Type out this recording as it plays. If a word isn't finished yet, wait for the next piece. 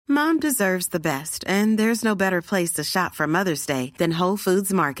Mom deserves the best, and there's no better place to shop for Mother's Day than Whole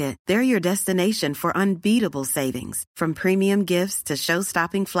Foods Market. They're your destination for unbeatable savings, from premium gifts to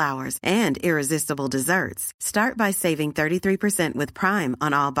show-stopping flowers and irresistible desserts. Start by saving 33% with Prime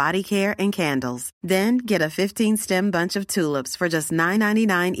on all body care and candles. Then get a 15-stem bunch of tulips for just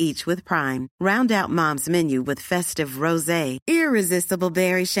 $9.99 each with Prime. Round out Mom's menu with festive rosé, irresistible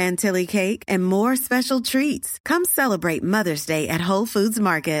berry chantilly cake, and more special treats. Come celebrate Mother's Day at Whole Foods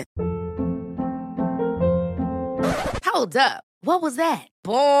Market. Hold up. What was that?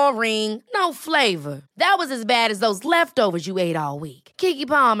 Boring. No flavor. That was as bad as those leftovers you ate all week. Keke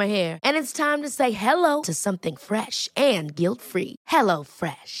Palmer here, and it's time to say hello to something fresh and guilt-free. Hello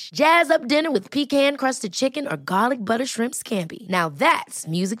Fresh. Jazz up dinner with pecan-crusted chicken or garlic butter shrimp scampi. Now that's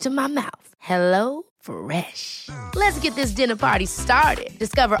music to my mouth. Hello Fresh. Let's get this dinner party started.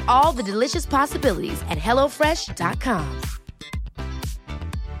 Discover all the delicious possibilities at hellofresh.com.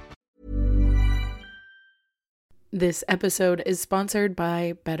 This episode is sponsored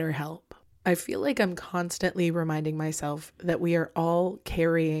by BetterHelp. I feel like I'm constantly reminding myself that we are all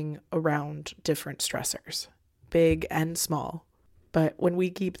carrying around different stressors, big and small. But when we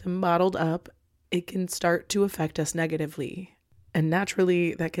keep them bottled up, it can start to affect us negatively. And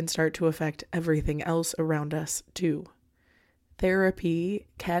naturally, that can start to affect everything else around us too. Therapy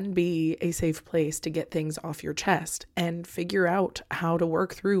can be a safe place to get things off your chest and figure out how to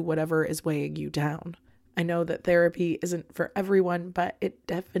work through whatever is weighing you down. I know that therapy isn't for everyone, but it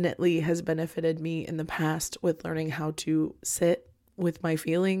definitely has benefited me in the past with learning how to sit with my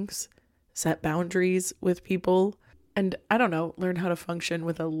feelings, set boundaries with people, and learn how to function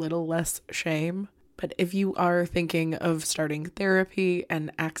with a little less shame. But if you are thinking of starting therapy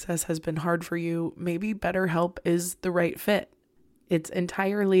and access has been hard for you, maybe BetterHelp is the right fit. It's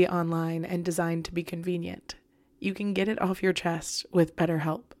entirely online and designed to be convenient. You can get it off your chest with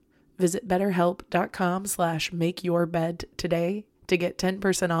BetterHelp. Visit BetterHelp.com/makeyourbed today to get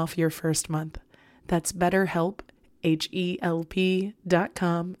 10% off your first month. That's BetterHelp,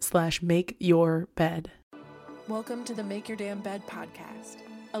 HELP.com/makeyourbed. Welcome to the Make Your Damn Bed podcast,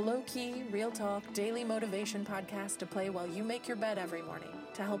 a low-key, real talk, daily motivation podcast to play while you make your bed every morning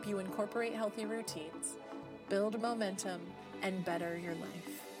to help you incorporate healthy routines, build momentum, and better your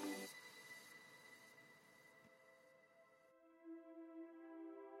life.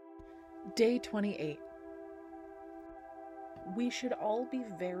 Day 28. We should all be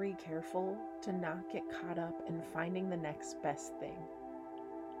very careful to not get caught up in finding the next best thing.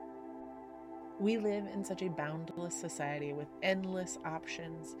 We live in such a boundless society with endless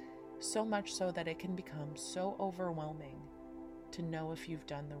options, so much so that it can become so overwhelming to know if you've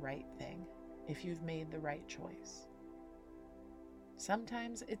done the right thing, if you've made the right choice.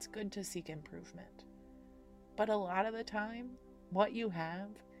 Sometimes it's good to seek improvement, but a lot of the time, what you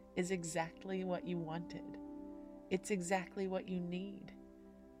have is exactly what you wanted. It's exactly what you need.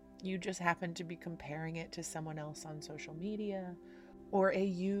 You just happen to be comparing it to someone else on social media or a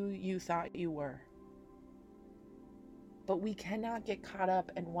you thought you were. But we cannot get caught up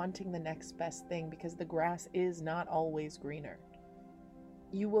in wanting the next best thing because the grass is not always greener.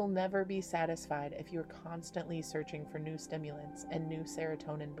 You will never be satisfied if you're constantly searching for new stimulants and new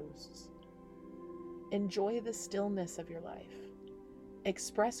serotonin boosts. Enjoy the stillness of your life.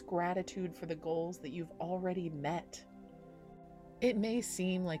 Express gratitude for the goals that you've already met. It may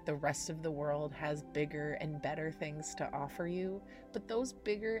seem like the rest of the world has bigger and better things to offer you, but those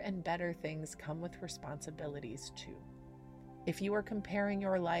bigger and better things come with responsibilities too. If you are comparing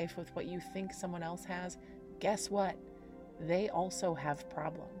your life with what you think someone else has, guess what? They also have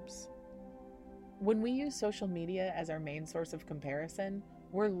problems. When we use social media as our main source of comparison,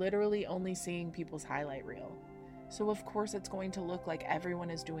 we're literally only seeing people's highlight reel. So of course it's going to look like everyone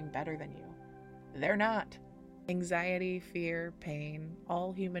is doing better than you. They're not. Anxiety, fear, pain,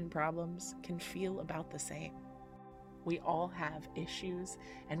 all human problems can feel about the same. We all have issues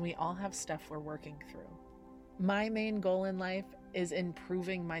and we all have stuff we're working through. My main goal in life is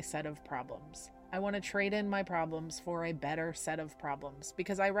improving my set of problems. I want to trade in my problems for a better set of problems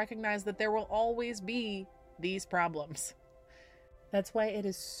because I recognize that there will always be these problems. That's why it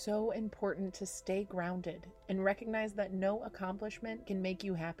is so important to stay grounded and recognize that no accomplishment can make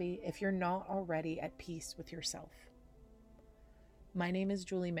you happy if you're not already at peace with yourself. My name is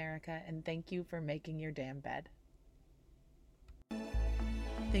Julie Merica, and thank you for making your damn bed.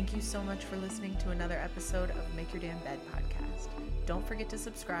 Thank you so much for listening to another episode of Make Your Damn Bed podcast. Don't forget to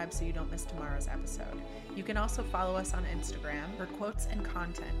subscribe so you don't miss tomorrow's episode. You can also follow us on Instagram for quotes and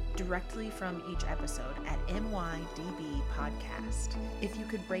content directly from each episode at MYDB Podcast. If you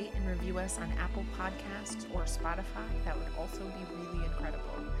could rate and review us on Apple Podcasts or Spotify, that would also be really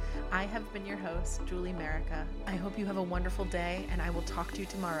incredible. I have been your host, Julie Merica. I hope you have a wonderful day, and I will talk to you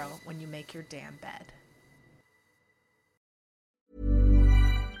tomorrow when you make your damn bed.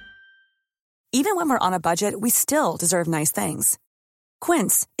 Even when we're on a budget, we still deserve nice things.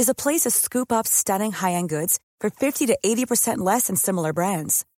 Quince is a place to scoop up stunning high-end goods for 50 to 80% less than similar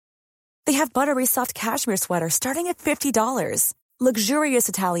brands. They have buttery soft cashmere sweaters starting at $50, luxurious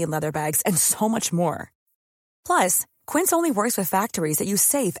Italian leather bags, and so much more. Plus, Quince only works with factories that use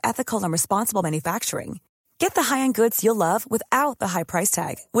safe, ethical, and responsible manufacturing. Get the high-end goods you'll love without the high price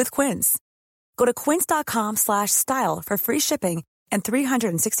tag with Quince. Go to quince.com/style for free shipping and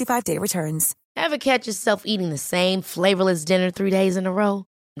 365-day returns. Ever catch yourself eating the same flavorless dinner 3 days in a row?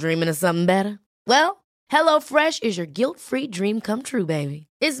 Dreaming of something better? Well, HelloFresh is your guilt-free dream come true, baby.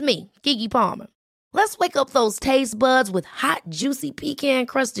 It's me, Keke Palmer. Let's wake up those taste buds with hot, juicy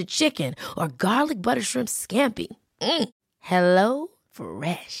pecan-crusted chicken or garlic butter shrimp scampi. Hello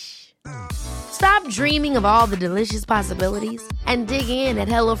Fresh. Stop dreaming of all the delicious possibilities and dig in at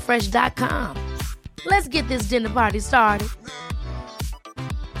HelloFresh.com. Let's get this dinner party started.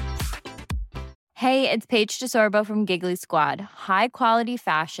 Hey, it's Paige DeSorbo from Giggly Squad. High quality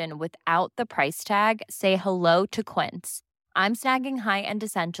fashion without the price tag. Say hello to Quince. I'm snagging high-end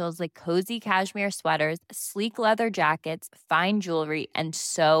essentials like cozy cashmere sweaters, sleek leather jackets, fine jewelry, and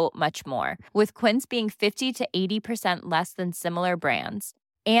so much more. With Quince being 50 to 80% less than similar brands.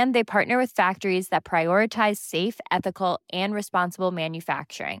 And they partner with factories that prioritize safe, ethical, and responsible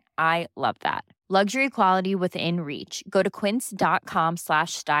manufacturing. I love that. Luxury quality within reach. Go to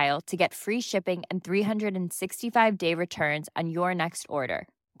quince.com/style to get free shipping and 365-day returns on your next order.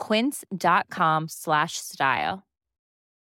 Quince.com/style.